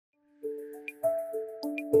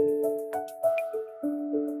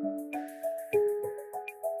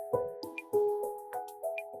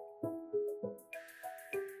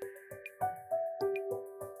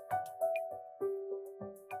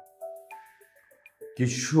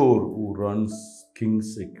Kishore, who runs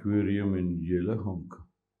King's Aquarium in Yellahonk,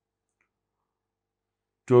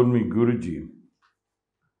 told me, Guruji,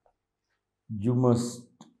 you must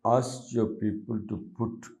ask your people to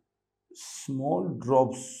put small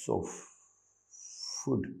drops of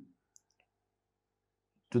food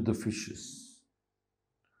to the fishes.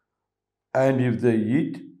 And if they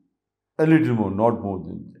eat, a little more, not more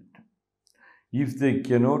than that. If they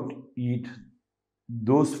cannot eat,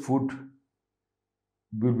 those food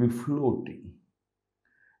will be floating.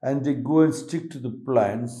 And they go and stick to the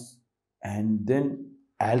plants, and then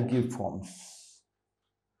algae forms.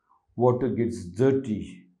 Water gets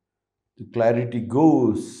dirty, the clarity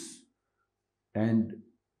goes, and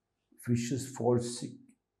fishes fall sick,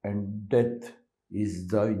 and death is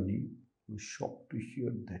thy name. I'm shocked to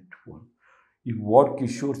hear that one. If what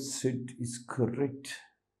Kishore said is correct,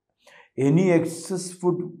 any excess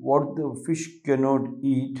food what the fish cannot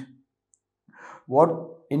eat,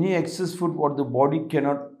 any excess food what the body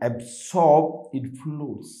cannot absorb, it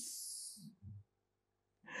floats.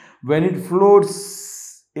 When it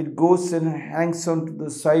floats, it goes and hangs onto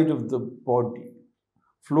the side of the body,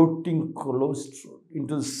 floating cholesterol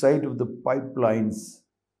into the side of the pipelines.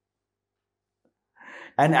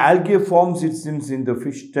 And algae forms, it seems, in the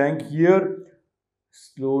fish tank. Here,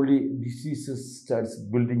 slowly diseases starts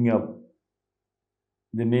building up.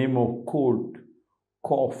 The name of cold,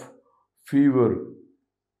 cough, fever,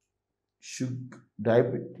 sugar,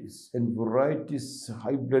 diabetes, and varieties,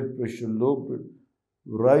 high blood pressure, low blood,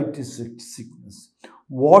 varieties of sickness.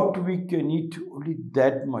 What we can eat, only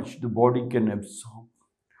that much the body can absorb.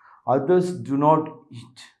 Others do not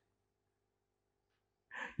eat.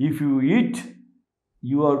 If you eat,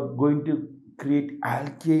 you are going to create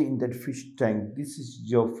algae in that fish tank. This is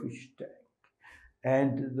your fish tank.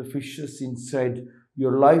 And the fishes inside,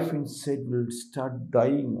 your life inside will start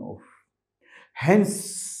dying off.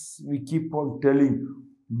 Hence, we keep on telling,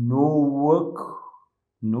 no work,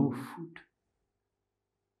 no food.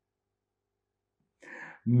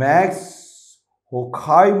 Max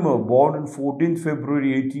Horkheimer, born on 14th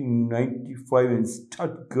February 1895 in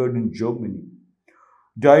Stuttgart in Germany,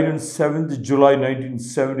 died on 7th July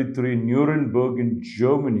 1973 in Nuremberg in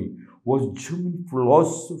Germany, was a German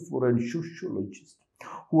philosopher and sociologist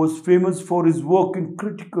who was famous for his work in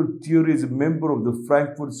critical theory as a member of the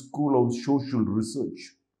Frankfurt School of Social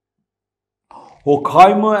Research.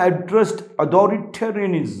 Horkheimer addressed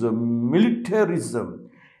authoritarianism, militarism,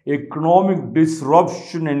 economic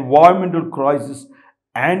disruption, environmental crisis,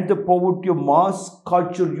 and the poverty of mass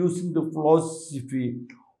culture using the philosophy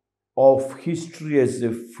of history as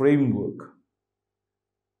a framework.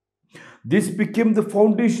 This became the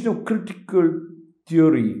foundation of critical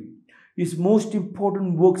theory. His most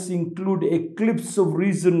important works include Eclipse of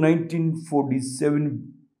Reason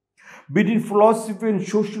 1947, Between Philosophy and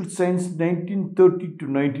Social Science 1930 to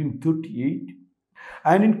 1938,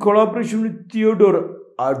 and in collaboration with Theodore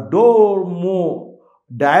Adorno,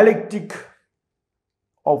 Dialectic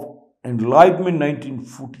of Enlightenment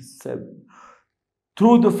 1947.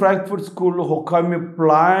 Through the Frankfurt School, Horkheimer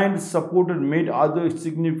planned, supported, made other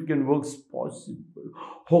significant works possible.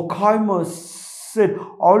 Horkheimer said,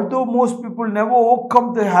 although most people never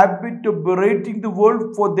overcome the habit of berating the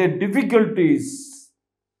world for their difficulties,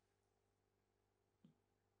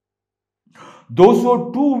 those who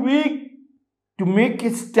are too weak to make a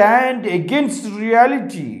stand against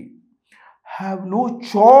reality have no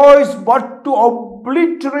choice but to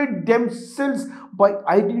obliterate themselves by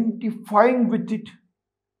identifying with it.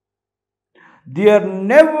 They are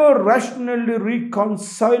never rationally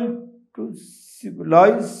reconciled to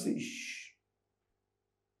civilization.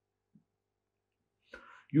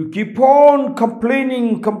 You keep on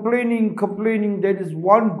complaining. There is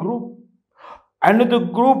one group. Another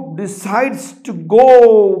group decides to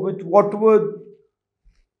go with whatever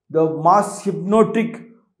the mass hypnotic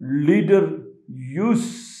leader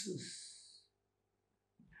uses.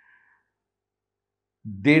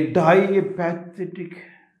 They die a pathetic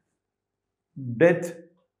death,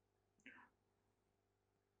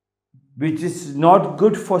 which is not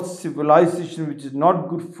good for civilization, which is not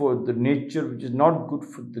good for the nature, which is not good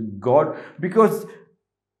for the God, because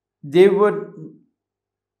they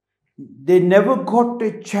never got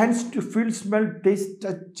a chance to feel, smell, taste,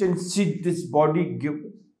 touch, and see this body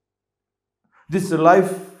given. This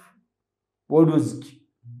life, what was given.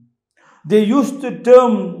 They used the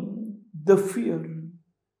term the fear.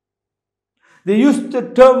 They used the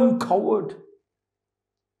term coward.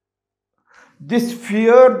 This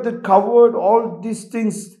fear that covered all these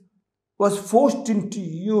things was forced into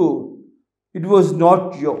you. It was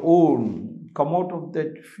not your own. Come out of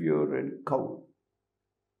that fear and cover.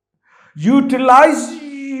 Utilize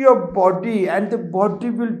your body, and the body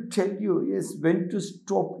will tell you, yes, when to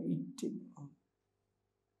stop eating.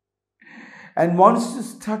 And once you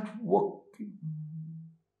start working,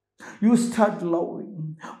 you start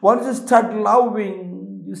loving. Once you start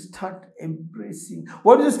loving, you start embracing.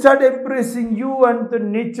 Once you start embracing, you and the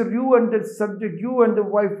nature, you and the subject, you and the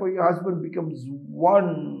wife or your husband becomes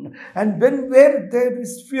one. And where there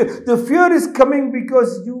is fear, the fear is coming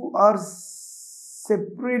because you are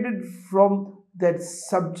separated from that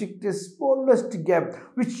subject, the smallest gap,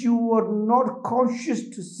 which you are not conscious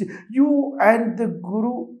to see. You and the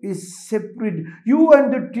Guru is separate. You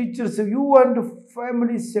and the teachers, you and the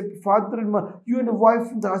family, father and mother, you and the wife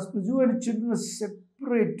and the husband, you and the children are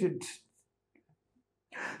separated.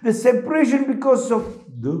 The separation because of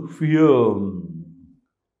the fear.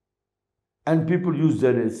 And people use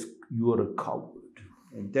that as you are a coward.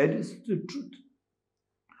 And that is the truth.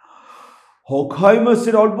 Horkheimer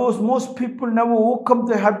said almost most people never overcome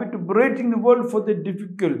the habit of berating the world for their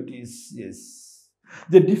difficulties. Yes.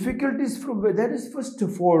 The difficulties from where? That is, first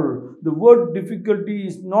of all, the word difficulty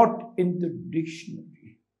is not in the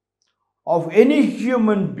dictionary of any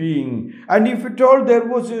human being. And if at all there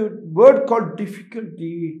was a word called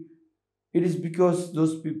difficulty, it is because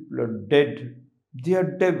those people are dead. They are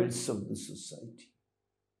devils of the society.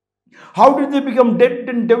 How did they become dead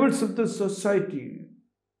and devils of the society?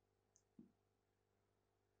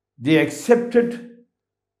 They accepted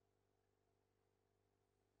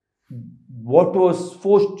what was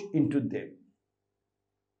forced into them.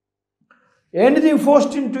 Anything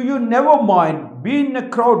forced into you, never mind. Be in a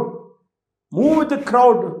crowd, move with the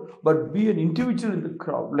crowd, but be an individual in the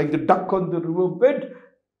crowd. Like the duck on the riverbed,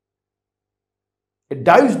 it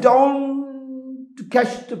dives down to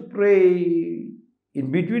catch the prey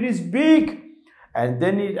in between its beak. And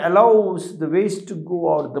then it allows the waste to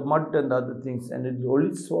go out, the mud and other things, and it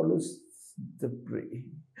only swallows the prey.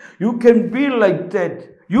 You can be like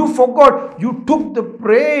that. You forgot, you took the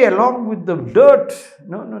prey along with the dirt.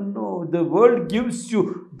 No. The world gives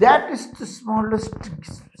you, that is the smallest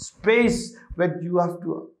space where you have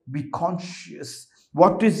to be conscious.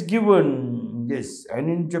 What is given? Yes. And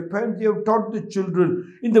in Japan, they have taught the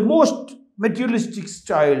children in the most materialistic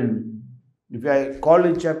style. If I call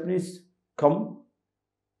a Japanese, come.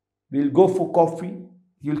 We'll go for coffee.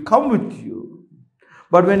 He'll come with you.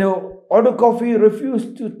 But when you order coffee, he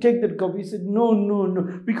refused to take that coffee. He said,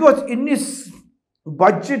 no. Because in his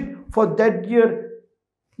budget for that year,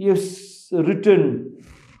 he has written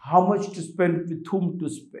how much to spend, with whom to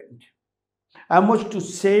spend, how much to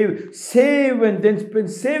save. Save and then spend.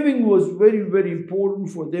 Saving was very, very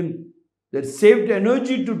important for them. That saved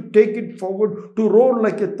energy to take it forward, to roll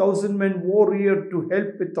like a 1,000-man warrior, to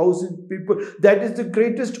help 1,000 people. That is the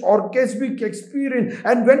greatest orgasmic experience.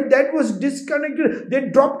 And when that was disconnected, they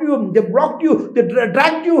dropped you, they blocked you, they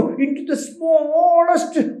dragged you into the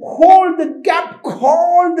smallest hole, the gap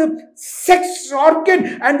called the sex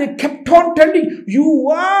organ, and they kept on telling you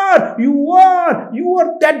are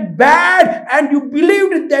that bad, and you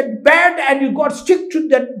believed that bad, and you got stuck to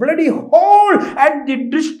that bloody hole, and they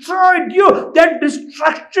destroyed you. That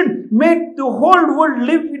destruction made the whole world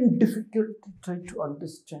live in difficulty. Try to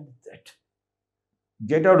understand that.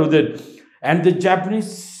 Get out of that. And the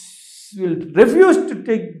Japanese will refuse to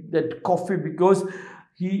take that coffee because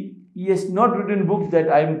he has not written a book that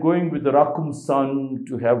I am going with the Rakumjee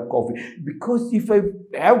to have coffee. Because if I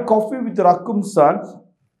have coffee with Rakumjee,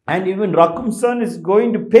 and even Rakumjee is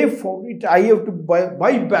going to pay for it, I have to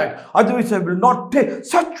buy back. Otherwise, I will not take.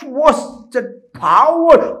 Such was the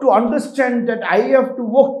power to understand that I have to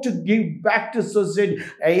work to give back to society.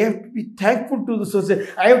 I have to be thankful to the society.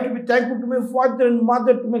 I have to be thankful to my father and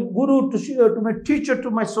mother, to my guru, to my teacher, to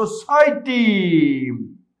my society.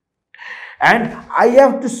 And I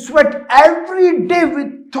have to sweat every day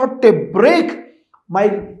without a break.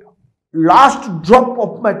 My last drop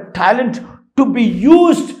of my talent to be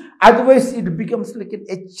used. Otherwise, it becomes like an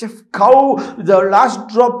HF cow. The last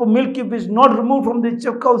drop of milk, if it's not removed from the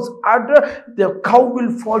HF cow's udder, the cow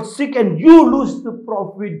will fall sick and you lose the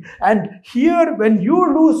profit. And here, when you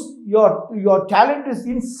lose your talent is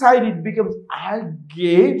inside, it becomes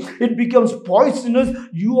algae. It becomes poisonous.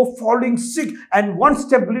 You are falling sick. And one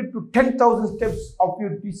step leads to 10,000 steps of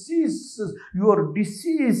your diseases. You are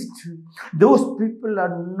diseased. Those people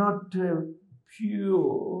are not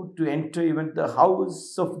pure to enter even the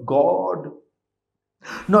house of God.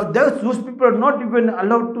 Now, those people are not even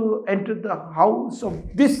allowed to enter the house of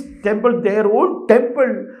this temple, their own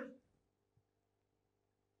temple.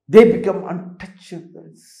 They become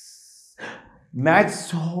untouchables.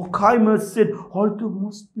 Max Horkheimer said, although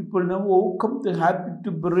most people never overcome the habit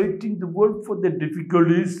of berating the world for their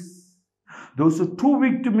difficulties, Those who are too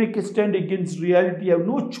weak to make a stand against reality have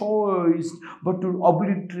no choice but to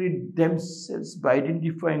obliterate themselves by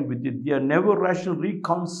identifying with it. They are never rational,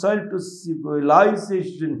 reconciled to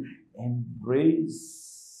civilization,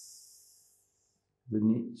 embrace the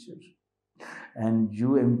nature. And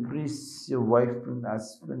you embrace your wife and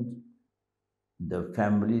husband. The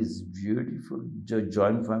family is beautiful. The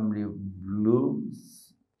joint family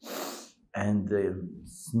blooms. And the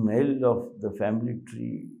smell of the family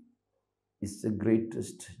tree is the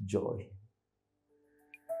greatest joy.